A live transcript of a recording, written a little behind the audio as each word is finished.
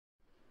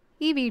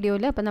ഈ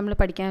വീഡിയോയിൽ അപ്പോൾ നമ്മൾ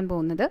പഠിക്കാൻ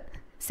പോകുന്നത്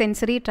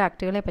സെൻസറി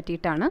ട്രാക്റ്റുകളെ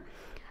പറ്റിയിട്ടാണ്.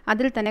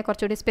 അതിൽ തന്നെ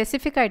കുറച്ചുകൂടി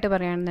സ്പെസിഫിക് ആയിട്ട്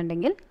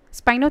പറയുകയാണെന്നുണ്ടെങ്കിൽ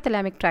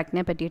സ്പൈനോതലാമിക്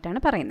ട്രാക്റ്റിനെ പറ്റിയിട്ടാണ്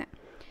പറയുന്നത്.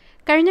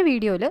 കഴിഞ്ഞ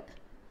വീഡിയോയിൽ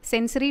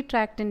സെൻസറി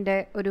ട്രാക്റ്റിൻ്റെ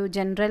ഒരു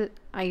ജനറൽ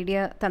ഐഡിയ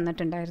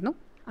തന്നിട്ടുണ്ടായിരുന്നു.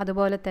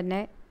 അതുപോലെ തന്നെ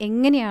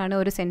എങ്ങനെയാണ്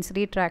ഒരു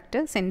സെൻസറി ട്രാക്റ്റ്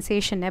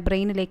സെൻസേഷനെ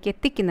ബ്രെയിനിലേക്ക്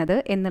എത്തിക്കുന്നത്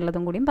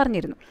എന്നുള്ളതും കൂടിയും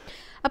പറഞ്ഞിരുന്നു.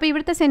 അപ്പോൾ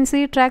ഇവിടുത്തെ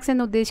സെൻസറി ട്രാക്ട്സ്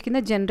എന്ന് ഉദ്ദേശിക്കുന്ന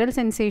ജനറൽ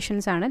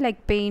സെൻസേഷൻസ് ആണ്,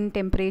 like pain,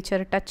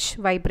 temperature, touch,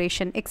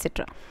 vibration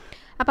etcetera.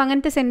 അപ്പോൾ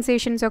അങ്ങനത്തെ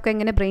സെൻസേഷൻസൊക്കെ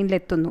എങ്ങനെ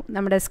ബ്രെയിനിലെത്തുന്നു,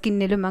 നമ്മുടെ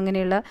സ്കിന്നിലും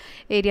അങ്ങനെയുള്ള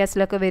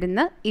ഏരിയാസിലൊക്കെ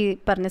വരുന്ന ഈ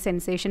പറഞ്ഞ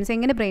സെൻസേഷൻസ്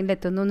എങ്ങനെ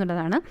ബ്രെയിനിലെത്തുന്നു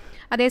എന്നുള്ളതാണ്.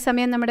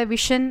 അതേസമയം നമ്മുടെ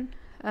വിഷൻ,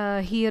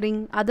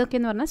 ഹിയറിങ് അതൊക്കെ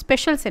എന്ന് പറഞ്ഞാൽ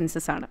സ്പെഷ്യൽ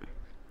സെൻസസ് ആണ്.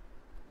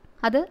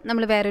 അത്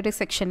നമ്മൾ വേറൊരു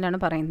സെക്ഷനിലാണ്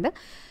പറയുന്നത്.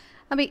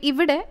 അപ്പോൾ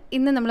ഇവിടെ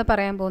ഇന്ന് നമ്മൾ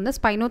പറയാൻ പോകുന്നത്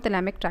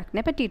സ്പൈനോതലാമിക്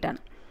ട്രാക്റ്റിനെ പറ്റിയിട്ടാണ്.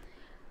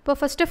 അപ്പോൾ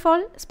ഫസ്റ്റ് ഓഫ്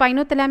ഓൾ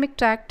സ്പൈനോതലാമിക്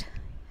ട്രാക്റ്റ്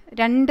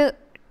രണ്ട്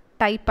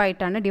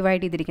ടൈപ്പായിട്ടാണ്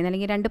ഡിവൈഡ് ചെയ്തിരിക്കുന്നത്,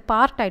 അല്ലെങ്കിൽ രണ്ട്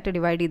പാർട്ടായിട്ട്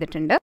ഡിവൈഡ്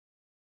ചെയ്തിട്ടുണ്ട്.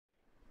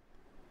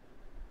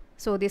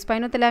 So the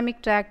spinothalamic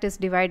tract is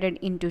divided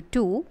into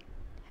two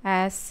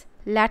as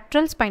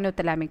lateral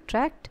spinothalamic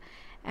tract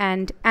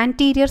and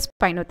anterior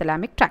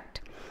spinothalamic tract.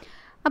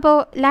 അപ്പോൾ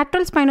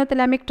lateral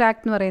spinothalamic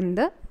tract എന്ന്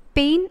പറയുന്നത്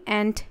പെയിൻ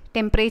ആൻഡ്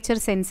ടെമ്പറേച്ചർ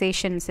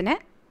സെൻസേഷൻസിനെ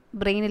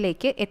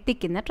ബ്രെയിനിലേക്ക്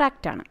എത്തിക്കുന്ന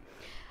ട്രാക്റ്റാണ്.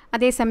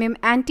 അതേസമയം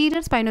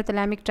ആൻറ്റീരിയർ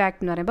സ്പൈനോതലാമിക്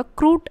ട്രാക്റ്റ് എന്ന് പറയുമ്പോൾ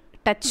crude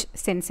touch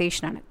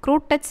സെൻസേഷനാണ്.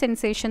 Crude touch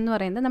sensation എന്ന്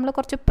പറയുന്നത് നമ്മൾ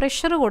കുറച്ച്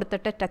പ്രഷർ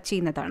കൊടുത്തിട്ട് ടച്ച്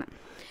ചെയ്യുന്നതാണ്.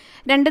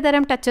 രണ്ട്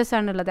തരം ടച്ചസ്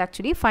ആണുള്ളത്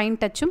actually, fine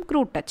ടച്ചും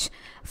crude touch.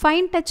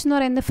 Fine touch എന്ന്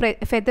പറയുന്നത്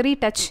ഫെദറി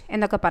ടച്ച്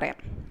എന്നൊക്കെ പറയാം.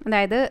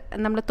 അതായത്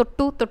നമ്മൾ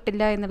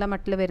തൊട്ടില്ല എന്നുള്ള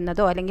മട്ടിൽ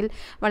വരുന്നതോ അല്ലെങ്കിൽ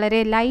വളരെ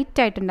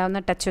ലൈറ്റായിട്ടുണ്ടാകുന്ന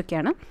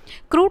ടച്ചൊക്കെയാണ്.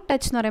 ക്രൂഡ്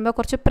ടച്ച് എന്ന് പറയുമ്പോൾ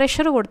കുറച്ച്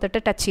പ്രഷർ കൊടുത്തിട്ട്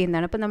ടച്ച്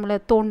ചെയ്യുന്നതാണ്. ഇപ്പോൾ നമ്മൾ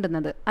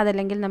തോണ്ടുന്നത്,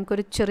 അതല്ലെങ്കിൽ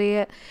നമുക്കൊരു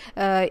ചെറിയ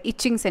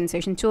ഇച്ചിങ്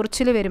സെൻസേഷൻ,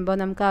 ചൊറിച്ചിൽ വരുമ്പോൾ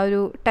നമുക്ക് ആ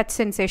ഒരു ടച്ച്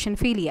സെൻസേഷൻ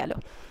ഫീൽ ചെയ്യാമല്ലോ.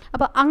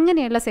 അപ്പോൾ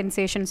അങ്ങനെയുള്ള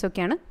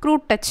സെൻസേഷൻസൊക്കെയാണ്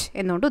ക്രൂഡ് ടച്ച്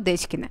എന്നുകൊണ്ട്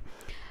ഉദ്ദേശിക്കുന്നത്.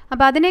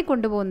 അപ്പോൾ അതിനെ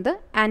കൊണ്ടുപോകുന്നത്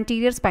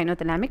ആൻറ്റീരിയർ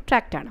സ്പൈനോതലാമിക്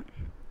ട്രാക്റ്റാണ്.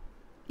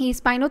 ഈ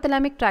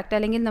സ്പൈനോതലാമിക് ട്രാക്റ്റ്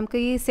അല്ലെങ്കിൽ നമുക്ക്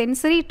ഈ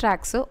സെൻസറി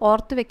ട്രാക്ട്സ്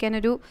ഓർത്ത്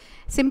വെക്കാനൊരു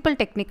സിമ്പിൾ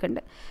ടെക്നിക്ക് ഉണ്ട്.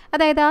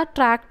 അതായത് ആ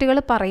ട്രാക്റ്റുകൾ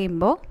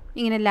പറയുമ്പോൾ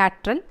ഇങ്ങനെ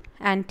ലാറ്ററൽ,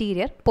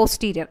 ആൻറ്റീരിയർ,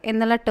 പോസ്റ്റീരിയർ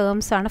എന്നുള്ള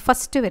ടേംസാണ്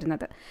ഫസ്റ്റ്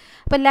വരുന്നത്.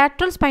 അപ്പോൾ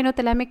ലാറ്ററൽ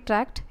സ്പൈനോതലാമിക്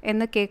ട്രാക്റ്റ്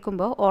എന്ന്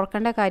കേൾക്കുമ്പോൾ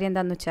ഓർക്കേണ്ട കാര്യം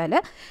എന്താണെന്ന് വെച്ചാൽ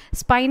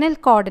സ്പൈനൽ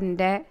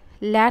കോഡിൻ്റെ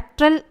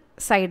ലാറ്ററൽ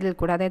സൈഡിൽ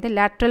കൂടെ, അതായത്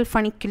ലാറ്ററൽ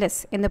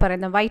ഫണിക്കുലസ് എന്ന്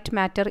പറയുന്ന വൈറ്റ്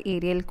മാറ്റർ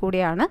ഏരിയയിൽ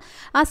കൂടെയാണ്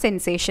ആ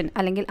സെൻസേഷൻ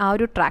അല്ലെങ്കിൽ ആ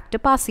ഒരു ട്രാക്റ്റ്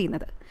പാസ്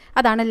ചെയ്യുന്നത്.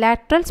 അതാണ്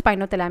ലാറ്ററൽ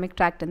സ്പൈനോതലാമിക്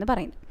ട്രാക്റ്റ് എന്ന്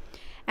പറയുന്നത്.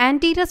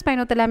 ആൻറ്റീരിയർ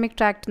സ്പൈനോതലാമിക്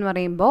ട്രാക്റ്റ് എന്ന്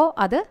പറയുമ്പോൾ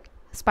അത്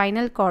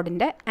സ്പൈനൽ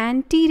കോഡിൻ്റെ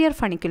ആൻറ്റീരിയർ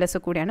ഫണിക്കുലസ്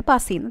കൂടിയാണ്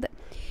പാസ് ചെയ്യുന്നത്.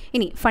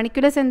 ഇനി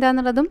ഫണിക്കുലസ്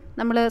എന്താണെന്നുള്ളതും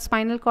നമ്മൾ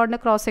സ്പൈനൽ കോഡിൻ്റെ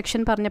ക്രോസ്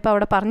സെക്ഷൻ പറഞ്ഞപ്പോൾ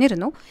അവിടെ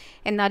പറഞ്ഞിരുന്നു,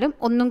 എന്നാലും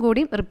ഒന്നും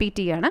കൂടി റിപ്പീറ്റ്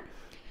ചെയ്യുകയാണ്.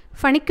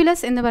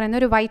 ഫണിക്കുലസ് എന്ന് പറയുന്ന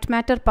ഒരു വൈറ്റ്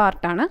മാറ്റർ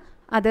പാർട്ടാണ്.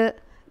 അത്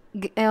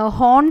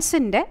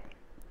ഹോൺസിൻ്റെ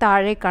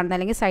താഴെ കാണുന്ന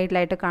അല്ലെങ്കിൽ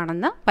സൈഡിലായിട്ട്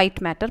കാണുന്ന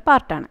വൈറ്റ് മാറ്റർ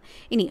പാർട്ടാണ്.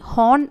 ഇനി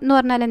ഹോൺ എന്ന്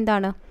പറഞ്ഞാൽ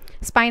എന്താണ്?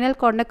 സ്പൈനൽ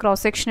കോഡിൻ്റെ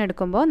ക്രോസ് സെക്ഷൻ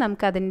എടുക്കുമ്പോൾ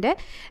നമുക്കതിൻ്റെ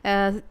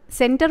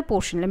സെൻറ്റർ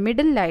പോർഷനിൽ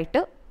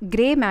മിഡിലായിട്ട്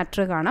ഗ്രേ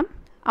മാറ്റർ കാണാം,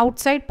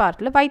 ഔട്ട്സൈഡ്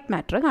പാർട്ടിൽ വൈറ്റ്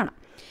മാറ്റർ കാണാം.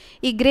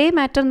 ഈ ഗ്രേ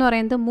മാറ്റർ എന്ന്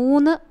പറയുന്നത്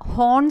 3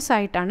 ഹോൺസ്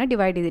ആയിട്ടാണ്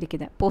ഡിവൈഡ്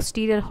ചെയ്തിരിക്കുന്നത്: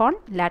 posterior horn,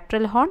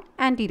 lateral horn,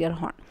 anterior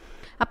horn.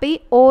 അപ്പോൾ ഈ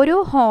ഓരോ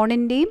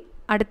ഹോണിൻ്റെയും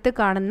അടുത്ത്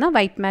കാണുന്ന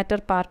വൈറ്റ് മാറ്റർ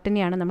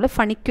പാർട്ടിനെയാണ് നമ്മൾ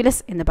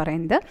ഫണിക്കുലസ് എന്ന്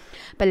പറയുന്നത്.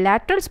 അപ്പോൾ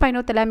ലാറ്ററൽ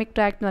സ്പൈനോതലാമിക്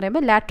ട്രാക്റ്റ് എന്ന്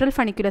പറയുമ്പോൾ ലാറ്ററൽ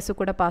ഫണിക്കുലസ്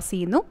കൂടെ പാസ്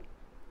ചെയ്യുന്നു.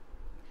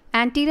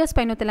 ആൻറ്റീരിയർ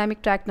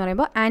സ്പൈനോതലാമിക് ട്രാക്റ്റ് എന്ന്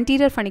പറയുമ്പോൾ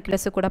ആൻറ്റീരിയർ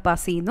ഫണിക്കുലസ് കൂടെ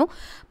പാസ് ചെയ്യുന്നു.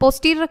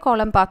 പോസ്റ്റീരിയർ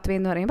കോളം പാത്വേ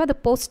എന്ന് പറയുമ്പോൾ അത്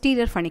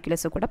പോസ്റ്റീരിയർ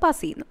ഫണിക്കുലസ് കൂടെ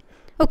പാസ് ചെയ്യുന്നു.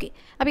 ഓക്കെ,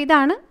 അപ്പോൾ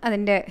ഇതാണ്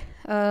അതിൻ്റെ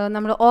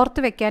നമ്മൾ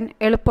ഓർത്ത് വെക്കാൻ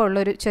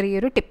എളുപ്പമുള്ളൊരു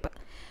ചെറിയൊരു ടിപ്പ്.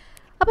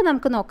 അപ്പോൾ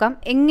നമുക്ക് നോക്കാം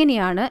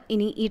എങ്ങനെയാണ്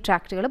ഇനി ഈ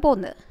ട്രാക്റ്റുകൾ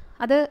പോകുന്നത്.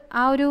 അത്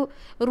ആ ഒരു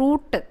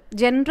റൂട്ട്,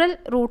 ജനറൽ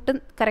റൂട്ട്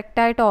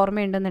കറക്റ്റായിട്ട്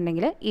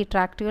ഓർമ്മയുണ്ടെന്നുണ്ടെങ്കിൽ ഈ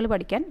ട്രാക്റ്റുകൾ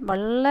പഠിക്കാൻ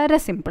വളരെ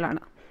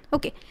സിമ്പിളാണ്.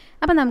 ഓക്കെ,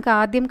 അപ്പോൾ നമുക്ക്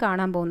ആദ്യം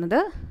കാണാൻ പോകുന്നത്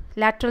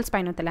ലാറ്ററൽ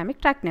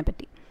സ്പൈനോതലാമിക് ട്രാക്റ്റിനെ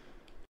പറ്റി.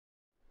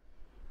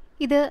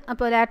 ഇത്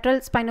അപ്പോൾ ലാറ്ററൽ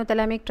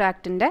സ്പൈനോതലാമിക്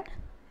ട്രാക്റ്റിൻ്റെ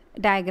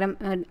ഡയഗ്രാം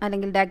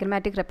അല്ലെങ്കിൽ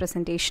diagrammatic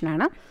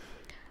റെപ്രസെൻറ്റേഷനാണ്.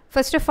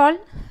 First of all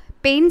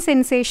pain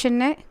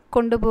സെൻസേഷനെ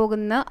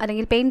കൊണ്ടുപോകുന്ന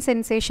അല്ലെങ്കിൽ പെയിൻ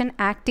സെൻസേഷൻ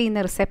ആക്ട് ചെയ്യുന്ന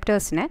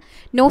റിസെപ്റ്റേഴ്സിനെ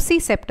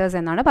നോസിസെപ്റ്റേഴ്സ്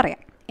എന്നാണ്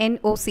പറയാം.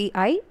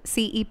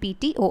 NOCICEPTORS,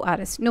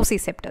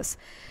 നോസിസെപ്റ്റേഴ്സ്.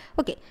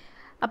 ഓക്കെ,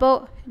 അപ്പോൾ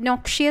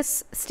നോക്ഷ്യസ്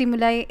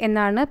സ്റ്റിമുലൈ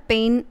എന്നാണ്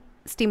പെയിൻ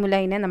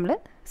സ്റ്റിമുലൈനെ നമ്മൾ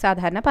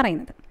സാധാരണ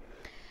പറയുന്നത്.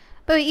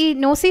 അപ്പോൾ ഈ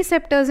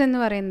നോസിസെപ്റ്റേഴ്സ് എന്ന്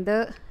പറയുന്നത്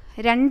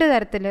രണ്ട്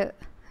തരത്തിൽ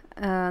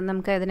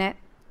നമുക്ക് അതിനെ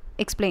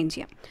എക്സ്പ്ലെയിൻ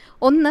ചെയ്യാം.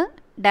 ഒന്ന്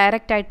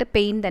ഡയറക്റ്റായിട്ട്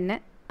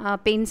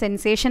പെയിൻ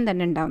സെൻസേഷൻ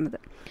തന്നെ ഉണ്ടാകുന്നത്,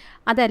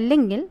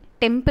 അതല്ലെങ്കിൽ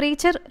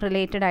ടെമ്പറേച്ചർ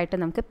റിലേറ്റഡ് ആയിട്ട്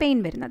നമുക്ക് പെയിൻ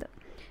വരുന്നത്.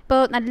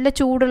 ഇപ്പോൾ നല്ല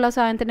ചൂടുള്ള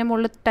സാധനത്തിൻ്റെ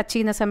മുകളിൽ ടച്ച്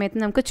ചെയ്യുന്ന സമയത്ത്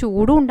നമുക്ക്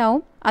ചൂടും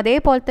ഉണ്ടാവും,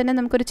 അതേപോലെ തന്നെ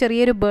നമുക്കൊരു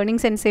ചെറിയൊരു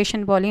ബേണിംഗ് സെൻസേഷൻ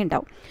പോലെ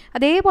ഉണ്ടാവും.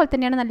 അതേപോലെ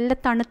തന്നെയാണ് നല്ല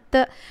തണുത്ത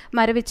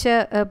മരവിച്ച്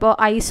ഇപ്പോൾ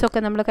ഐസൊക്കെ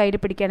നമ്മൾ കയ്യിൽ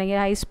പിടിക്കുകയാണെങ്കിൽ,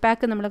 ഐസ്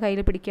പാക്ക് നമ്മൾ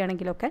കയ്യിൽ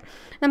പിടിക്കുകയാണെങ്കിലൊക്കെ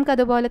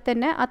നമുക്കതുപോലെ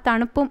തന്നെ ആ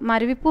തണുപ്പും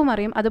മരവിപ്പും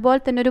അറിയും,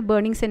 അതുപോലെ തന്നെ ഒരു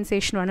ബേണിംഗ്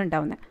സെൻസേഷനുമാണ്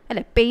ഉണ്ടാകുന്നത്,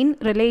 അല്ലേ? Pain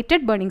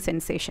related burning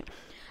sensation.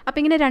 അപ്പോൾ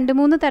ഇങ്ങനെ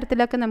 2-3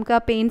 തരത്തിലൊക്കെ നമുക്ക്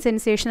ആ പെയിൻ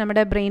സെൻസേഷൻ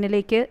നമ്മുടെ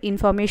ബ്രെയിനിലേക്ക്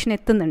ഇൻഫോർമേഷൻ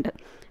എത്തുന്നുണ്ട്,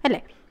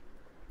 അല്ലേ?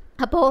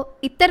 അപ്പോൾ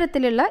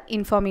ഇത്തരത്തിലുള്ള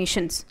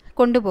ഇൻഫോർമേഷൻസ്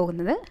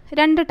കൊണ്ടുപോകുന്നത്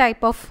 2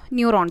 ടൈപ്പ് ഓഫ്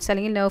ന്യൂറോൺസ്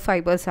അല്ലെങ്കിൽ നെർവ്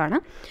ഫൈബേഴ്സാണ്.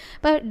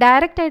 അപ്പോൾ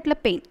ഡയറക്റ്റ് ആയിട്ടുള്ള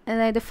പെയിൻ,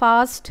 അതായത്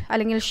ഫാസ്റ്റ്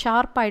അല്ലെങ്കിൽ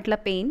ഷാർപ്പായിട്ടുള്ള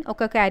പെയിൻ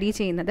ഒക്കെ ക്യാരി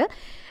ചെയ്യുന്നത്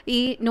ഈ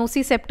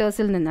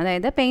നോസിസെപ്റ്റേഴ്സിൽ നിന്ന്,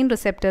 അതായത് പെയിൻ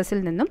റിസെപ്റ്റേഴ്സിൽ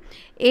നിന്നും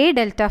എ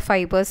ഡെൽറ്റ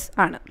ഫൈബേഴ്സ്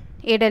ആണ്.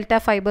 എ ഡെൽറ്റ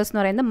ഫൈബേഴ്സ്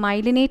എന്ന് പറയുന്നത്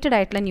മൈലിനേറ്റഡ്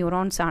ആയിട്ടുള്ള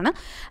ന്യൂറോൺസ് ആണ്.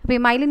 അപ്പോൾ ഈ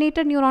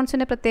മൈലിനേറ്റഡ്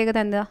ന്യൂറോൺസിൻ്റെ പ്രത്യേകത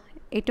എന്താ?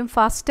 ഏറ്റവും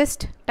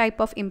ഫാസ്റ്റസ്റ്റ്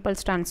ടൈപ്പ് ഓഫ്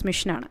ഇമ്പൾസ്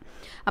ട്രാൻസ്മിഷനാണ്.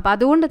 അപ്പോൾ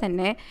അതുകൊണ്ട്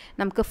തന്നെ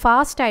നമുക്ക്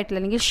ഫാസ്റ്റ് ആയിട്ടുള്ള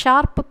അല്ലെങ്കിൽ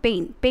ഷാർപ്പ്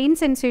പെയിൻ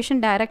സെൻസേഷൻ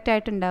ഡയറക്റ്റ്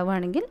ആയിട്ട്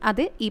ഉണ്ടാവുകയാണെങ്കിൽ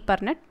അത് ഈ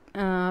പറഞ്ഞ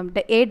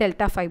എ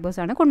ഡെൽറ്റ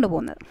ഫൈബേഴ്സാണ്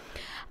കൊണ്ടുപോകുന്നത്.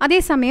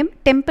 അതേസമയം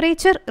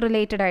ടെമ്പറേച്ചർ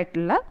റിലേറ്റഡ്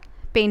ആയിട്ടുള്ള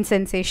പെയിൻ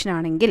സെൻസേഷൻ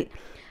ആണെങ്കിൽ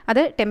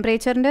അത്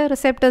ടെമ്പറേച്ചറിൻ്റെ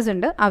റിസെപ്റ്റേഴ്സ്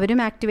ഉണ്ട്,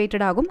 അവരും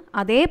ആക്ടിവേറ്റഡ് ആകും.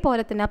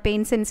 അതേപോലെ തന്നെ ആ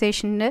പെയിൻ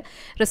സെൻസേഷൻ്റെ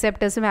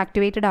റിസെപ്റ്റേഴ്സും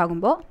ആക്ടിവേറ്റഡ്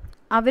ആകുമ്പോൾ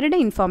അവരുടെ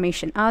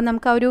ഇൻഫോർമേഷൻ, ആ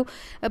നമുക്ക് ആ ഒരു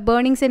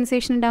burning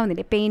sensation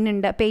ഉണ്ടാവുന്നില്ലേ,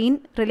 pain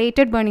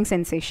related burning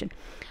sensation,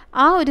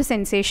 ആ ഒരു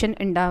സെൻസേഷൻ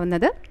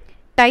ഉണ്ടാവുന്നത്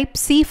ടൈപ്പ്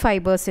സി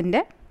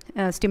ഫൈബേഴ്സിൻ്റെ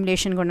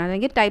സ്റ്റിമുലേഷൻ കൊണ്ടാണ്.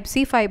 അല്ലെങ്കിൽ ടൈപ്പ്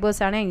സി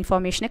ഫൈബേഴ്സാണ്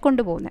ഇൻഫോർമേഷനെ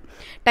കൊണ്ടുപോകുന്നത്.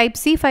 ടൈപ്പ്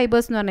സി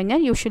ഫൈബേഴ്സ് എന്ന് പറഞ്ഞു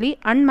കഴിഞ്ഞാൽ യൂഷ്വലി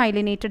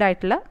അൺമൈലിനേറ്റഡ്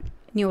ആയിട്ടുള്ള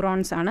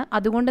ന്യൂറോൺസ് ആണ്.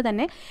 അതുകൊണ്ട്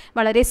തന്നെ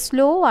വളരെ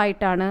സ്ലോ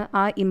ആയിട്ടാണ്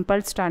ആ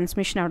ഇമ്പൾസ്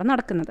ട്രാൻസ്മിഷൻ അവിടെ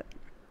നടക്കുന്നത്.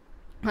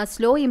 ആ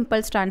സ്ലോ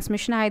ഇമ്പൾസ്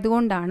ട്രാൻസ്മിഷൻ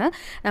ആയതുകൊണ്ടാണ്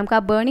നമുക്ക്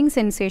ആ ബേണിംഗ്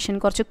സെൻസേഷൻ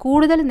കുറച്ച്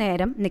കൂടുതൽ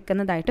നേരം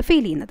നിൽക്കുന്നതായിട്ട്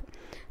ഫീൽ ചെയ്യുന്നത്.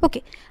 ഓക്കെ,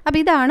 അപ്പോൾ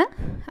ഇതാണ്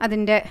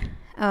അതിൻ്റെ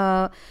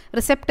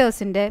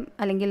റിസെപ്റ്റേഴ്സിൻ്റെ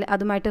അല്ലെങ്കിൽ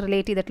അതുമായിട്ട്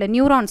റിലേറ്റ് ചെയ്തിട്ടുള്ള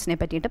ന്യൂറോൺസിനെ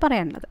പറ്റിയിട്ട്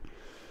പറയാനുള്ളത്.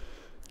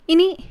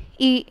 ഇനി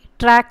ഈ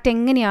ട്രാക്റ്റ്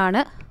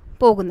എങ്ങനെയാണ്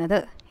പോകുന്നത്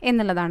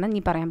എന്നുള്ളതാണ്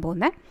ഇനി പറയാൻ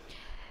പോകുന്നത്.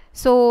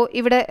 സോ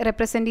ഇവിടെ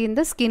റെപ്രസെൻ്റ്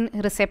ചെയ്യുന്നത് സ്കിൻ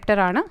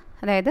റിസെപ്റ്ററാണ്,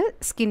 അതായത്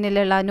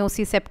സ്കിന്നിലുള്ള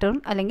നോസിസെപ്റ്ററും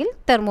അല്ലെങ്കിൽ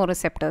തെർമോ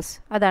റിസെപ്റ്റേഴ്സ്,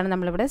 അതാണ്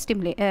നമ്മളിവിടെ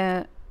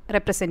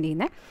റെപ്രസെൻ്റ്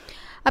ചെയ്യുന്നത്.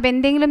 അപ്പോൾ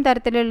എന്തെങ്കിലും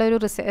തരത്തിലുള്ളൊരു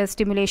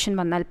സ്റ്റിമുലേഷൻ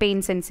വന്നാൽ, പെയിൻ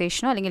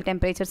സെൻസേഷനോ അല്ലെങ്കിൽ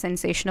ടെമ്പറേച്ചർ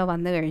സെൻസേഷനോ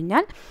വന്നു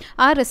കഴിഞ്ഞാൽ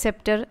ആ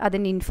റിസെപ്റ്റർ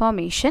അതിൻ്റെ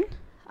ഇൻഫോർമേഷൻ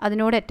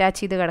അതിനോട് അറ്റാച്ച്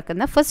ചെയ്ത്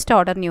കിടക്കുന്ന ഫസ്റ്റ്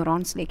ഓർഡർ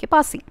ന്യൂറോൺസിലേക്ക്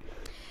പാസ് ചെയ്യും.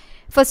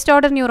 ഫസ്റ്റ്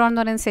ഓർഡർ ന്യൂറോൺ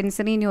എന്ന് പറയുന്നത്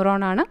സെൻസറി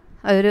ന്യൂറോൺ ആണ്.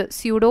 അതൊരു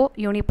സ്യൂഡോ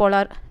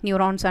യൂണിപോളാർ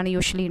ന്യൂറോൺസ് ആണ്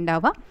യൂഷ്വലി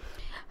ഉണ്ടാവുക.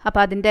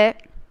 അപ്പോൾ അതിൻ്റെ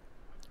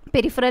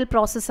പെരിഫറൽ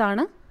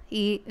പ്രോസസ്സാണ്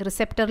ഈ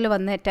റിസെപ്റ്ററിൽ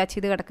വന്ന് അറ്റാച്ച്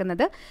ചെയ്ത്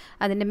കിടക്കുന്നത്.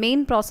 അതിൻ്റെ മെയിൻ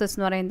പ്രോസസ്സ്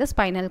എന്ന് പറയുന്നത്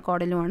സ്പൈനൽ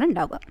കോഡിലുമാണ്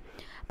ഉണ്ടാവുക.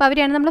 അപ്പോൾ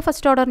അവരെയാണ് നമ്മൾ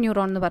ഫസ്റ്റ് ഓർഡർ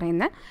ന്യൂറോൺ എന്ന്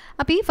പറയുന്നത്.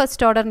 അപ്പോൾ ഈ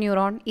ഫസ്റ്റ് ഓർഡർ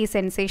ന്യൂറോൺ ഈ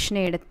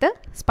സെൻസേഷനെ എടുത്ത്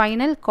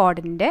സ്പൈനൽ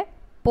കോഡിൻ്റെ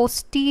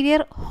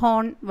പോസ്റ്റീരിയർ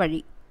ഹോൺ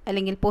വഴി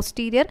അല്ലെങ്കിൽ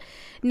പോസ്റ്റീരിയർ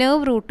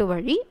നെർവ് റൂട്ട്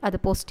വഴി അത്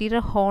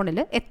പോസ്റ്റീരിയർ ഹോണിൽ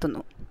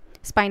എത്തുന്നു.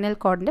 സ്പൈനൽ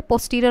കോഡിൻ്റെ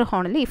പോസ്റ്റീരിയർ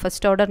ഹോണിൽ ഈ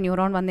ഫസ്റ്റ് ഓർഡർ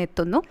ന്യൂറോൺ വന്ന്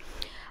എത്തുന്നു.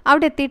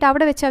 അവിടെ എത്തിയിട്ട്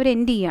അവിടെ വെച്ച് അവർ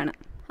എൻഡ് ചെയ്യുകയാണ്.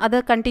 അത്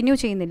കണ്ടിന്യൂ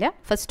ചെയ്യുന്നില്ല.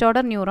 ഫസ്റ്റ്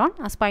ഓർഡർ ന്യൂറോൺ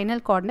ആ സ്പൈനൽ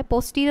കോഡിൻ്റെ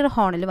പോസ്റ്റീരിയർ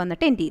ഹോണിൽ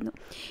വന്നിട്ട് എൻഡ് ചെയ്യുന്നു.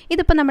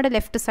 ഇതിപ്പോൾ നമ്മുടെ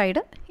ലെഫ്റ്റ്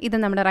സൈഡ്, ഇത്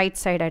നമ്മുടെ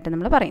റൈറ്റ് സൈഡായിട്ട്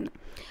നമ്മൾ പറയുന്നു.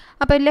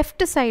 അപ്പോൾ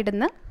ലെഫ്റ്റ് സൈഡിൽ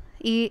നിന്ന്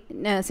ഈ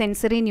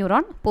sensory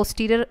neuron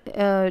posterior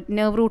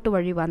nerve root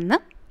വഴി വന്ന്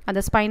അത്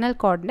സ്പൈനൽ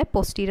കോഡിൻ്റെ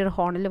പോസ്റ്റീരിയർ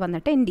ഹോണിൽ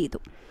വന്നിട്ട് എൻഡ് ചെയ്തു.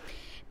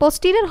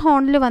 പോസ്റ്റീരിയർ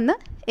ഹോണിൽ വന്ന്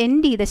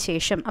എൻഡ് ചെയ്ത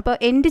ശേഷം, അപ്പോൾ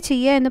എൻഡ്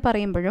ചെയ്യുക എന്ന്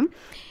പറയുമ്പോഴും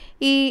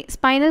ഈ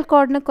സ്പൈനൽ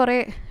കോഡിന് കുറേ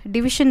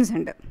ഡിവിഷൻസ്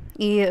ഉണ്ട്.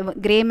 ഈ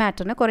ഗ്രേ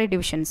മാറ്ററിന് കുറേ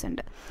ഡിവിഷൻസ്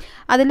ഉണ്ട്.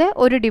 അതിൽ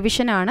ഒരു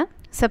ഡിവിഷനാണ്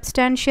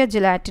സബ്സ്റ്റാൻഷ്യ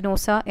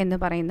ജെലാറ്റിനോസ എന്ന്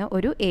പറയുന്ന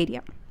ഒരു ഏരിയ.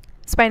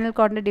 സ്പൈനൽ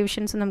കോഡിൻ്റെ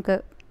ഡിവിഷൻസ് നമുക്ക്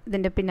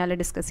ഇതിൻ്റെ പിന്നാലെ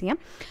ഡിസ്കസ് ചെയ്യാം.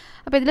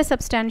 അപ്പോൾ ഇതിൽ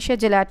സബ്സ്റ്റാൻഷ്യ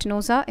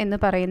ജെലാറ്റിനോസ എന്ന്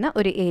പറയുന്ന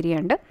ഒരു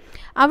ഏരിയ ഉണ്ട്.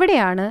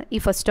 അവിടെയാണ് ഈ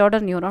ഫസ്റ്റ്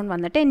ഓർഡർ ന്യൂറോൺ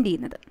വന്നിട്ട് എൻഡ്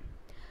ചെയ്യുന്നത്.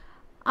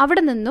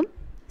 അവിടെ നിന്നും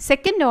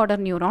സെക്കൻഡ് ഓർഡർ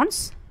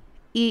ന്യൂറോൺസ്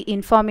ഈ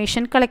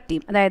ഇൻഫോർമേഷൻ കളക്ട്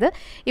ചെയ്യും. അതായത്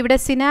ഇവിടെ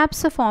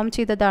സിനാപ്സ് ഫോം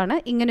ചെയ്തതാണ്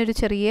ഇങ്ങനൊരു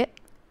ചെറിയ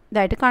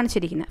ഇതായിട്ട്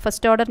കാണിച്ചിരിക്കുന്നത്.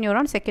 First order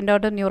neuron second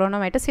order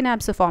ന്യൂറോണുമായിട്ട്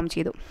synapse form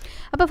ചെയ്തു.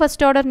 അപ്പോൾ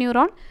first order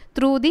neuron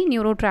through the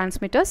neuro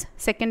transmitters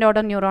second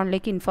order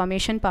ന്യൂറോണിലേക്ക്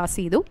information pass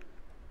ചെയ്തു.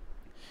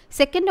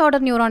 സെക്കൻഡ്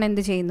ഓർഡർ ന്യൂറോൺ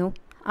എന്ത് ചെയ്യുന്നു?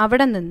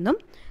 അവിടെ നിന്നും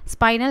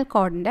സ്പൈനൽ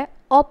കോഡിൻ്റെ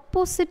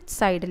ഓപ്പോസിറ്റ്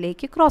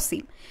സൈഡിലേക്ക് ക്രോസ്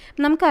ചെയ്യും.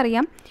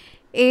 നമുക്കറിയാം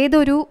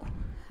ഏതൊരു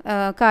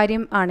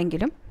കാര്യം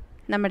ആണെങ്കിലും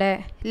നമ്മുടെ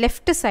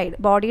ലെഫ്റ്റ് സൈഡ്,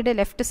 ബോഡിയുടെ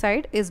left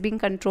side is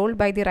being controlled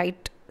by the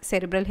right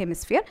cerebral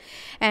hemisphere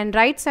and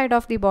right side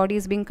of the body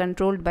is being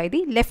controlled by the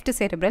left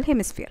cerebral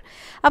hemisphere.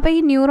 അപ്പോൾ ഈ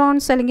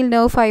ന്യൂറോൺസ് അല്ലെങ്കിൽ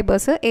നെർവ്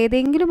ഫൈബേഴ്സ്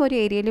ഏതെങ്കിലും ഒരു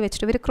ഏരിയയിൽ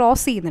വെച്ചിട്ട് ഇവർ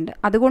ക്രോസ് ചെയ്യുന്നുണ്ട്.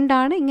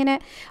 അതുകൊണ്ടാണ് ഇങ്ങനെ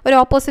ഒരു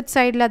ഓപ്പോസിറ്റ്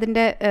സൈഡിൽ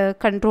അതിൻ്റെ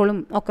കൺട്രോളും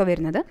ഒക്കെ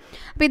വരുന്നത്.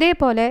 അപ്പോൾ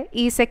ഇതേപോലെ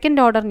ഈ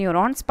സെക്കൻഡ് ഓർഡർ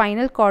ന്യൂറോൺ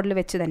സ്പൈനൽ കോഡിൽ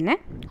വെച്ച് തന്നെ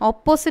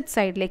ഓപ്പോസിറ്റ്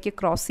സൈഡിലേക്ക്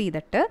ക്രോസ്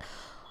ചെയ്തിട്ട്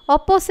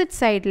ഓപ്പോസിറ്റ്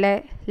സൈഡിലെ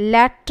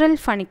ലാറ്ററൽ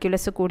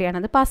ഫണിക്കുലസ് കൂടിയാണ്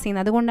അത് പാസ്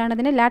ചെയ്യുന്നത്. അതുകൊണ്ടാണ്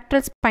അതിന്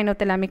ലാറ്ററൽ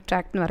സ്പൈനോതലാമിക്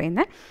ട്രാക്ട് എന്ന്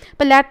പറയുന്നത്.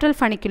 അപ്പോൾ ലാറ്ററൽ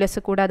ഫണിക്കുലസ്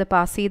കൂടെ അത്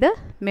പാസ് ചെയ്ത്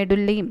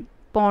മെഡുല്ലയും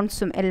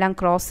പോൺസും എല്ലാം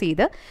ക്രോസ്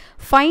ചെയ്ത്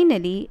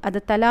ഫൈനലി അത്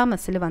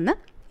തലാമസിൽ വന്ന്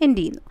എൻഡ്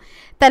ചെയ്യുന്നു.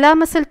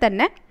 തലാമസിൽ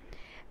തന്നെ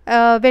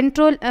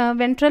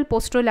വെൻട്രൽ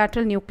പോസ്ട്രോ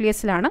ലാറ്ററൽ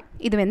ന്യൂക്ലിയസിലാണ്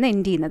ഇത് വന്ന്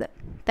എൻഡ് ചെയ്യുന്നത്.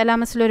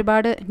 തലാമസിൽ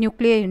ഒരുപാട്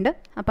ന്യൂക്ലിയ ഉണ്ട്.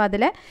 അപ്പോൾ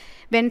അതിലെ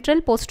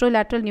വെൻട്രൽ പോസ്ട്രോ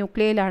ലാറ്ററൽ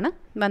ന്യൂക്ലിയയിലാണ്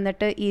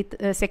വന്നിട്ട് ഈ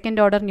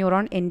സെക്കൻഡ് ഓർഡർ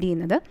ന്യൂറോൺ എൻഡ്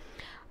ചെയ്യുന്നത്.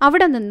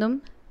 അവിടെ നിന്നും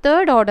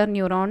തേർഡ് ഓർഡർ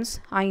ന്യൂറോൺസ്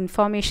ആ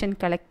ഇൻഫോർമേഷൻ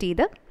കളക്ട്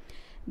ചെയ്ത്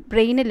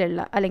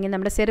ബ്രെയിനിലുള്ള അല്ലെങ്കിൽ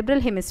നമ്മുടെ സെറിബ്രൽ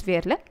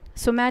ഹെമിസ്ഫിയറിൽ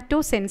സൊമാറ്റോ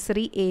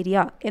സെൻസറി ഏരിയ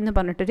എന്ന്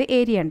പറഞ്ഞിട്ടൊരു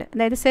ഏരിയ ഉണ്ട്.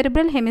 അതായത്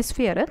സെറിബ്രൽ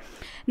ഹെമിസ്ഫിയർ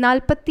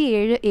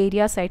 47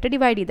 ഏരിയാസ് ആയിട്ട്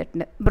ഡിവൈഡ്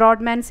ചെയ്തിട്ടുണ്ട്.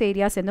 ബ്രോഡ്മാൻസ്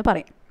ഏരിയാസ് എന്ന്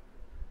പറയും.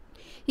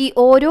 ഈ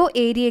ഓരോ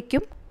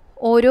ഏരിയയ്ക്കും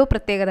ഓരോ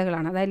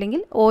പ്രത്യേകതകളാണ്.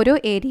 അതല്ലെങ്കിൽ ഓരോ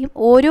ഏരിയയും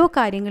ഓരോ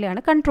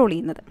കാര്യങ്ങളെയാണ് കൺട്രോൾ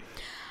ചെയ്യുന്നത്.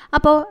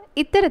 അപ്പോൾ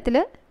ഇത്തരത്തിൽ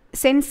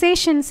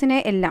സെൻസേഷൻസിനെ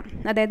എല്ലാം,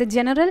 അതായത്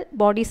ജനറൽ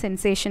ബോഡി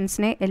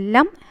സെൻസേഷൻസിനെ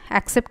എല്ലാം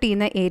ആക്സെപ്റ്റ്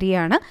ചെയ്യുന്ന ഏരിയ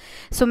ആണ്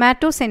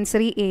സൊമാറ്റോ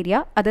സെൻസറി ഏരിയ.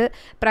 അത്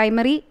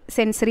പ്രൈമറി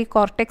സെൻസറി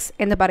കോർട്ടെക്സ്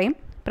എന്ന് പറയും,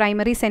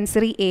 പ്രൈമറി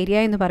സെൻസറി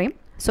ഏരിയ എന്ന് പറയും,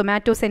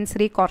 Zomato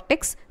sensory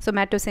cortex,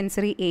 Zomato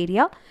sensory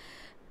area,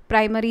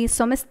 primary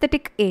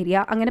സൊമസ്തെറ്റിക് area,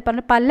 അങ്ങനെ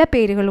പറഞ്ഞ പല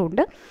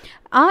പേരുകളുണ്ട്.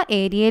 ആ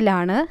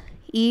ഏരിയയിലാണ്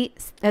ഈ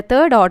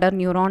തേർഡ് ഓർഡർ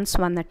ന്യൂറോൺസ്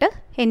വന്നിട്ട്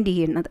എൻഡ്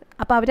ചെയ്യുന്നത്.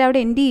 അപ്പോൾ അവരവിടെ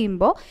എൻഡ്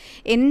ചെയ്യുമ്പോൾ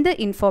എന്ത്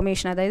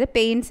ഇൻഫോർമേഷൻ, അതായത്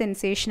പെയിൻ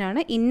സെൻസേഷനാണ്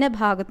ഇന്ന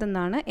ഭാഗത്തു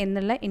നിന്നാണ്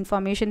എന്നുള്ള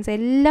ഇൻഫോർമേഷൻസ്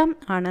എല്ലാം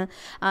ആണ്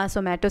ആ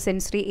സൊമാറ്റോ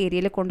സെൻസറി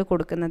ഏരിയയിൽ കൊണ്ട്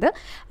കൊടുക്കുന്നത്.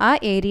 ആ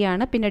ഏരിയ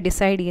ആണ് പിന്നെ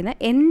ഡിസൈഡ്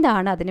ചെയ്യുന്നത്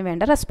എന്താണ് അതിന്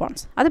വേണ്ട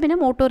റെസ്പോൺസ്. അത് പിന്നെ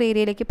മോട്ടോർ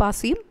ഏരിയയിലേക്ക്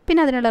പാസ് ചെയ്യും,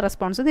 പിന്നെ അതിനുള്ള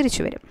റെസ്പോൺസ്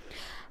തിരിച്ചു വരും.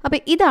 അപ്പോൾ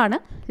ഇതാണ്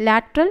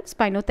ലാറ്ററൽ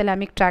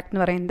സ്പൈനോതലാമിക് ട്രാക്ട്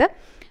എന്ന് പറയുന്നത്.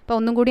 അപ്പോൾ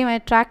ഒന്നും കൂടി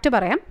ട്രാക്ട്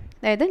പറയാം.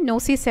 അതായത്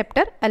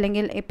നോസിസെപ്റ്റർ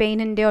അല്ലെങ്കിൽ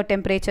പെയിനിൻ്റെയോ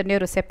ടെമ്പറേച്ചറിൻ്റെയോ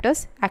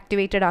റിസെപ്റ്റേഴ്സ്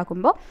ആക്ടിവേറ്റഡ്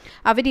ആകുമ്പോൾ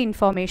അവർ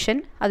ഇൻഫോർമേഷൻ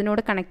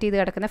അതിനോട് കണക്ട് ചെയ്ത്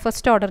കിടക്കുന്ന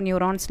ഫസ്റ്റ് ഓർഡർ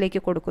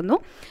ന്യൂറോൺസിലേക്ക് കൊടുക്കുന്നു.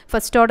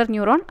 ഫസ്റ്റ് ഓർഡർ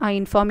ന്യൂറോൺ ആ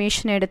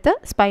ഇൻഫോർമേഷൻ എടുത്ത്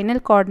സ്പൈനൽ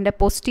കോഡിൻ്റെ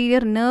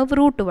പോസ്റ്റീരിയർ നെർവ്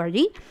റൂട്ട്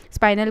വഴി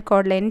സ്പൈനൽ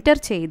കോഡിൽ എൻറ്റർ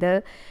ചെയ്ത്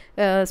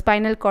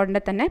സ്പൈനൽ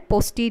കോഡിൻ്റെ തന്നെ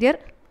പോസ്റ്റീരിയർ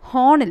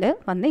ഹോണിൽ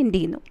വന്ന് എൻഡ്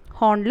ചെയ്യുന്നു.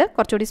 ഹോണിൽ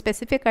കുറച്ചുകൂടി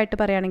സ്പെസിഫിക് ആയിട്ട്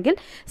പറയുകയാണെങ്കിൽ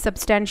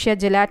സബ്സ്റ്റാൻഷ്യ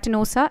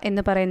ജെലാറ്റിനോസ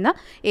എന്ന് പറയുന്ന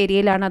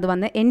ഏരിയയിലാണ് അത്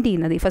വന്ന് എൻഡ്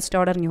ചെയ്യുന്നത്, ഈ ഫസ്റ്റ്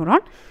ഓർഡർ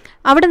ന്യൂറോൺ.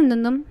 അവിടെ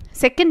നിന്നും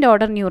സെക്കൻഡ്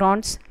ഓർഡർ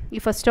ന്യൂറോൺസ് ഈ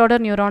ഫസ്റ്റ് ഓർഡർ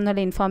ന്യൂറോൺ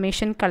എന്നുള്ള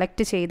ഇൻഫോർമേഷൻ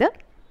കളക്ട് ചെയ്ത്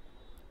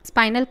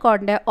സ്പൈനൽ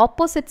കോഡിൻ്റെ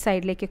ഓപ്പോസിറ്റ്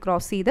സൈഡിലേക്ക്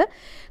ക്രോസ് ചെയ്ത്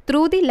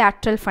ത്രൂ ദി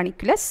ലാറ്ററൽ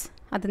ഫണിക്കുലസ്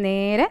അത്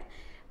നേരെ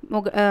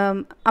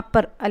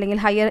അപ്പർ അല്ലെങ്കിൽ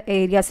ഹയർ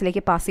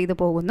ഏരിയാസിലേക്ക് പാസ് ചെയ്ത്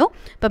പോകുന്നു.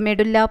 ഇപ്പം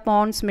മെഡുല്ല,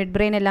 പോൺസ്, മിഡ്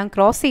ബ്രെയിൻ എല്ലാം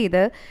ക്രോസ്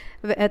ചെയ്ത്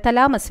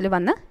തലാമസിൽ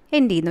വന്ന്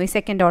എൻഡ് ചെയ്യുന്നു ഈ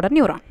second order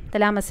neuron.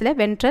 തലാമസിലെ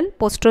ventral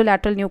പോസ്ട്രോ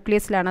lateral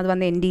ന്യൂക്ലിയസിലാണ് അത്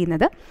വന്ന് എൻഡ്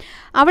ചെയ്യുന്നത്.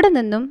 അവിടെ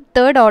നിന്നും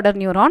തേർഡ് ഓർഡർ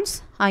ന്യൂറോൺസ്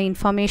ആ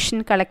ഇൻഫർമേഷൻ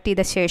കളക്ട്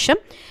ചെയ്ത ശേഷം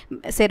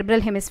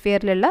സെറിബ്രൽ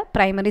ഹെമിസ്ഫിയറിലുള്ള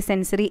പ്രൈമറി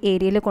സെൻസറി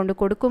ഏരിയയിൽ കൊണ്ട്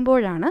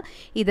കൊടുക്കുമ്പോഴാണ്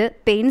ഇത്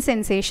പെയിൻ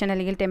സെൻസേഷൻ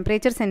അല്ലെങ്കിൽ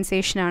ടെമ്പറേച്ചർ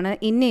സെൻസേഷനാണ്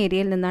ഇന്ന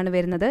ഏരിയയിൽ നിന്നാണ്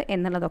വരുന്നത്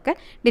എന്നുള്ളതൊക്കെ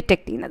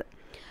ഡിറ്റക്റ്റ് ചെയ്യുന്നത്.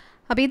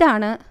 അപ്പോൾ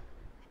ഇതാണ്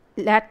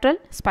ലാറ്ററൽ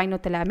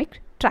സ്പൈനോതലാമിക്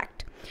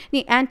ട്രാക്ട്.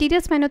 ഇനി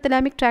ആൻറ്റീരിയർ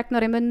സ്പൈനോതലാമിക് ട്രാക്ട് എന്ന്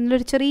പറയുമ്പോൾ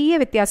ഇതിലൊരു ചെറിയ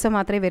വ്യത്യാസം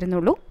മാത്രമേ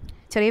വരുന്നുള്ളൂ.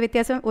 ചെറിയ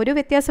വ്യത്യാസം, ഒരു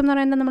വ്യത്യാസം എന്ന്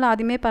പറയുന്നത് നമ്മൾ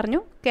ആദ്യമേ പറഞ്ഞു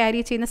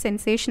ക്യാരി ചെയ്യുന്ന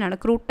സെൻസേഷനാണ്,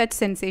 ക്രൂഡ് ടച്ച്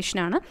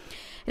സെൻസേഷനാണ്.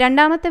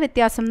 രണ്ടാമത്തെ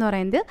വ്യത്യാസം എന്ന്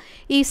പറയുന്നത്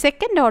ഈ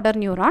സെക്കൻഡ് ഓർഡർ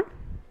ന്യൂറോൺ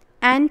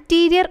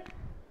ആൻറ്റീരിയർ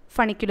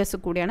ഫണിക്കുലസ്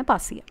കൂടിയാണ്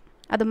പാസ് ചെയ്യുക.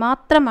 അത്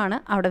മാത്രമാണ്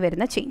അവിടെ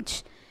വരുന്ന ചേഞ്ച്.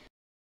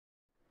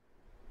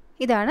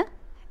 ഇതാണ്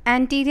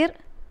ആൻറ്റീരിയർ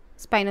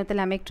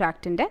സ്പൈനോതലാമിക്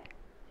ട്രാക്റ്റിൻ്റെ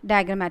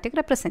ഡയഗ്രമാറ്റിക്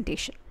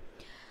റെപ്രസെൻറ്റേഷൻ.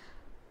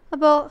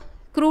 അപ്പോൾ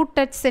ക്രൂഡ്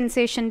ടച്ച്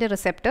സെൻസേഷൻ്റെ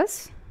റിസെപ്റ്റേഴ്സ്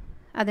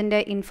അതിൻ്റെ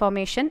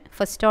ഇൻഫോർമേഷൻ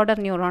ഫസ്റ്റ് ഓർഡർ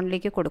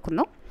ന്യൂറോണിലേക്ക്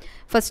കൊടുക്കുന്നു.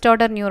 ഫസ്റ്റ്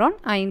ഓർഡർ ന്യൂറോൺ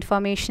ആ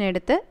ഇൻഫോർമേഷൻ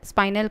എടുത്ത്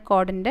സ്പൈനൽ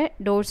കോഡിൻ്റെ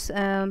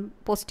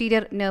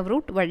പോസ്റ്റീരിയർ നെർവ്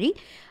റൂട്ട് വഴി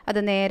അത്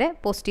നേരെ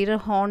പോസ്റ്റീരിയർ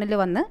ഹോണിൽ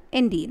വന്ന്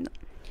എൻഡ് ചെയ്യുന്നു.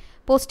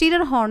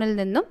 പോസ്റ്റീരിയർ ഹോണിൽ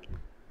നിന്നും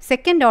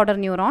സെക്കൻഡ് ഓർഡർ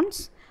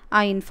ന്യൂറോൺസ്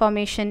ആ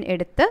ഇൻഫോർമേഷൻ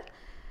എടുത്ത്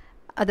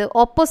അത്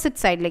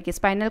ഓപ്പോസിറ്റ് സൈഡിലേക്ക്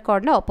സ്പൈനൽ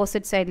കോഡിൻ്റെ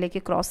ഓപ്പോസിറ്റ്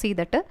സൈഡിലേക്ക് ക്രോസ്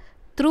ചെയ്തിട്ട്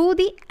through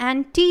the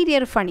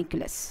anterior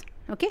ഫണിക്കുലസ്,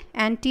 okay,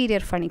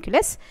 anterior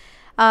ഫണിക്കുലസ്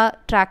ആ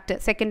ട്രാക്ട്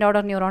സെക്കൻഡ്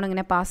ഓർഡർ ന്യൂറോൺ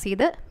ഇങ്ങനെ പാസ്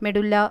ചെയ്ത്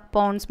മെഡുല്ല,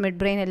 പോൺസ്, മിഡ്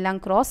ബ്രെയിൻ എല്ലാം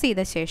ക്രോസ്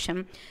ചെയ്ത ശേഷം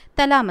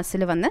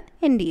തലാമസിൽ വന്ന്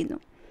എൻഡ് ചെയ്യുന്നു.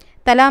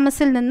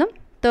 തലാമസിൽ നിന്നും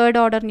തേർഡ്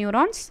ഓർഡർ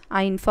ന്യൂറോൺസ് ആ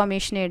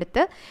ഇൻഫോർമേഷൻ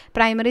എടുത്ത്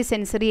പ്രൈമറി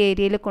സെൻസറി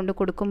ഏരിയയിൽ കൊണ്ട്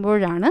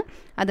കൊടുക്കുമ്പോഴാണ്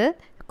അത്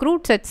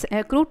ക്രൂഡ്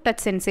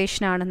ടച്ച്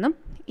സെൻസേഷൻ ആണെന്നും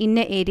ഇന്ന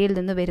ഏരിയയിൽ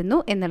നിന്ന് വരുന്നു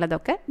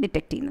എന്നുള്ളതൊക്കെ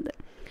ഡിറ്റക്റ്റ് ചെയ്യുന്നത്.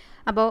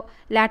 അപ്പോൾ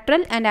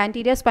ലാറ്ററൽ ആൻഡ്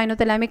ആൻറ്റീരിയർ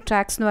സ്പൈനോതലാമിക്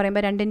ട്രാക്ട്സ് എന്ന്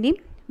പറയുമ്പോൾ രണ്ടിൻ്റെയും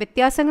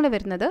വ്യത്യാസങ്ങൾ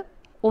വരുന്നത്,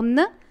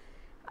 ഒന്ന്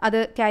അത്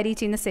ക്യാരി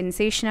ചെയ്യുന്ന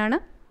സെൻസേഷനാണ്,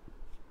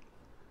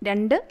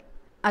 രണ്ട്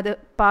അത്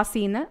പാസ്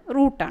ചെയ്യുന്ന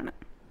റൂട്ടാണ്.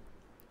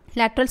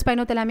 ലാറ്ററൽ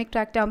സ്പൈനോതലാമിക്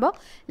ട്രാക്റ്റ് ആകുമ്പോൾ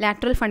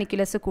ലാറ്ററൽ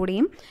ഫണിക്കുലസ്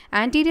കൂടിയും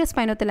ആൻറ്റീരിയർ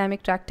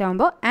സ്പൈനോതലാമിക് ട്രാക്റ്റ്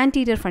ആകുമ്പോൾ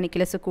ആൻറ്റീരിയർ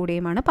ഫണിക്കുലസ്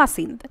കൂടിയുമാണ് പാസ്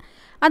ചെയ്യുന്നത്.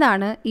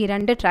 അതാണ് ഈ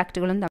രണ്ട്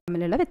ട്രാക്റ്റുകളും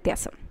തമ്മിലുള്ള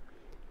വ്യത്യാസം.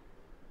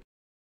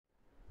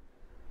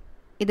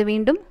 ഇത്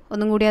വീണ്ടും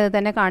ഒന്നും കൂടി അത്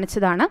തന്നെ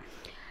കാണിച്ചതാണ്.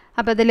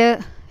 അപ്പോൾ അതിൽ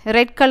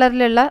റെഡ്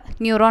കളറിലുള്ള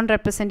ന്യൂറോൺ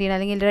റെപ്രസെൻറ്റ് ചെയ്യുന്ന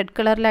അല്ലെങ്കിൽ റെഡ്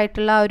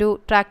കളറിലായിട്ടുള്ള ഒരു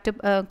ട്രാക്റ്റ്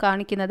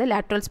കാണിക്കുന്നത്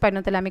ലാറ്ററൽ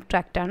സ്പൈനോതലാമിക്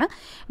ട്രാക്റ്റാണ്.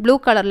 ബ്ലൂ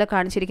കളറിൽ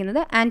കാണിച്ചിരിക്കുന്നത്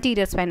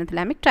ആൻറ്റീരിയർ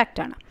സ്പൈനോതലാമിക്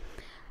ട്രാക്റ്റാണ്.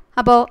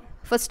 അപ്പോൾ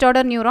first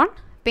order neuron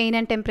pain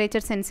and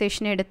temperature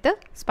sensation എടുത്ത്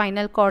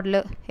സ്പൈനൽ കോഡിൽ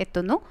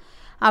എത്തുന്നു.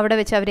 അവിടെ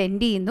വെച്ച് അവർ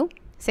എൻഡ് ചെയ്യുന്നു.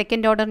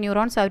 സെക്കൻഡ് ഓർഡർ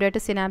ന്യൂറോൺസ്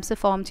അവരുമായിട്ട് സിനാപ്സ്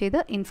ഫോം ചെയ്ത്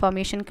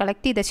ഇൻഫോർമേഷൻ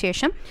കളക്ട് ചെയ്ത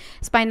ശേഷം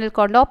സ്പൈനൽ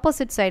കോഡിൻ്റെ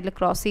ഓപ്പോസിറ്റ് സൈഡിൽ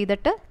ക്രോസ്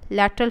ചെയ്തിട്ട്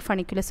ലാറ്ററൽ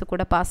ഫണിക്കുലസ്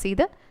കൂടെ പാസ്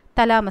ചെയ്ത്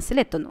തലാമസിൽ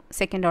എത്തുന്നു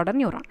സെക്കൻഡ് ഓർഡർ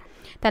ന്യൂറോൺ.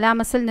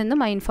 തലാമസിൽ നിന്നും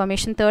ആ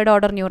ഇൻഫർമേഷൻ തേർഡ്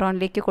ഓർഡർ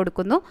ന്യൂറോണിലേക്ക്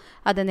കൊടുക്കുന്നു.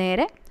 അത്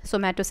നേരെ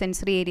സൊമാറ്റോ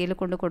സെൻസറി ഏരിയയിൽ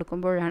കൊണ്ട്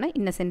കൊടുക്കുമ്പോഴാണ്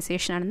ഇന്ന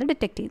സെൻസേഷൻ ആണെന്ന്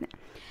ഡിറ്റക്റ്റ് ചെയ്യുന്നത്.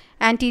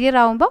 ആൻറ്റീരിയർ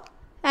ആകുമ്പോൾ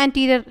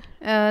anterior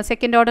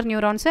second order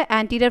neurons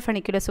anterior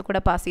ഫണിക്കുലസ്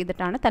കൂടെ പാസ്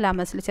ചെയ്തിട്ടാണ്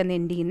തലാമസിൽ ചെന്ന്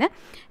എൻഡ് ചെയ്യുന്നത്.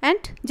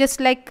 And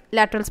just like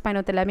lateral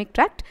സ്പൈനോതലാമിക്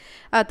tract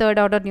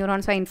third order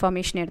neurons ആ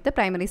ഇൻഫർമേഷൻ എടുത്ത്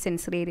പ്രൈമറി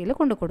സെൻസറി ഏരിയയിൽ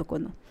കൊണ്ട്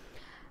കൊടുക്കുന്നു.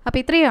 അപ്പോൾ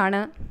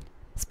ഇത്രയാണ്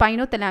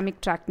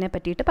സ്പൈനോതലാമിക് ട്രാക്റ്റിനെ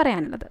പറ്റിയിട്ട്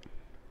പറയാനുള്ളത്.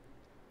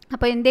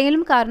 അപ്പോൾ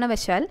എന്തെങ്കിലും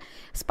കാരണവശാൽ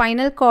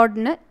സ്പൈനൽ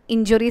കോഡിന്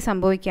ഇഞ്ചുറി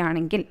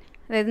സംഭവിക്കുകയാണെങ്കിൽ,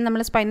 അതായത്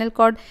നമ്മൾ സ്പൈനൽ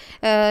കോഡ്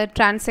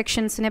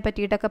ട്രാൻസാക്ഷൻസിനെ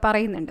പറ്റിയിട്ടൊക്കെ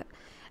പറയുന്നുണ്ട്.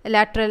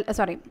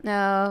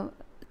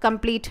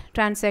 കംപ്ലീറ്റ്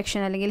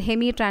ട്രാൻസാക്ഷൻ അല്ലെങ്കിൽ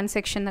ഹെമി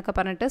ട്രാൻസാക്ഷൻ എന്നൊക്കെ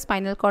പറഞ്ഞിട്ട്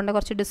സ്പൈനൽ കോഡിൻ്റെ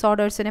കുറച്ച്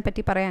ഡിസോർഡേഴ്സിനെ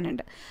പറ്റി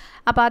പറയാനുണ്ട്.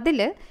 അപ്പോൾ അതിൽ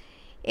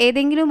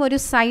ഏതെങ്കിലും ഒരു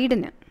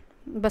സൈഡിന്,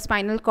 ഇപ്പോൾ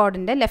സ്പൈനൽ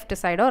കോഡിൻ്റെ ലെഫ്റ്റ്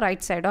സൈഡോ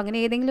റൈറ്റ് സൈഡോ അങ്ങനെ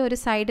ഏതെങ്കിലും ഒരു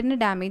സൈഡിന്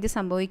ഡാമേജ്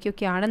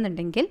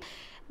സംഭവിക്കുകയാണെന്നുണ്ടെങ്കിൽ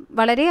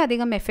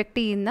വളരെയധികം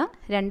എഫക്റ്റ് ചെയ്യുന്ന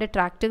 2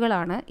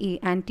 ട്രാക്റ്റുകളാണ് ഈ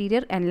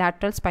ആൻറ്റീരിയർ ആൻഡ്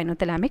ലാറ്ററൽ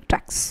സ്പൈനോതലാമിക്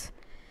ട്രാക്ട്സ്.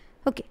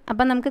 ഓക്കെ,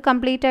 അപ്പം നമുക്ക്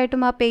കംപ്ലീറ്റ്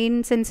ആയിട്ടും ആ പെയിൻ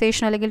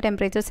സെൻസേഷൻ അല്ലെങ്കിൽ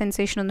ടെമ്പറേച്ചർ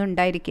സെൻസേഷൻ ഒന്നും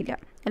ഉണ്ടായിരിക്കില്ല,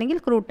 അല്ലെങ്കിൽ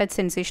ക്രൂഡ് ടച്ച്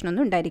സെൻസേഷൻ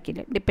ഒന്നും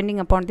ഉണ്ടായിരിക്കില്ല,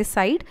 depending upon the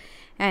side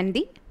and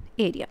the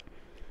area.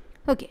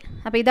 Okay,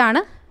 അപ്പോൾ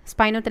ഇതാണ്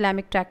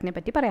സ്പൈനോതലാമിക് ട്രാക്റ്റിനെ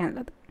പറ്റി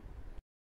പറയാനുള്ളത്.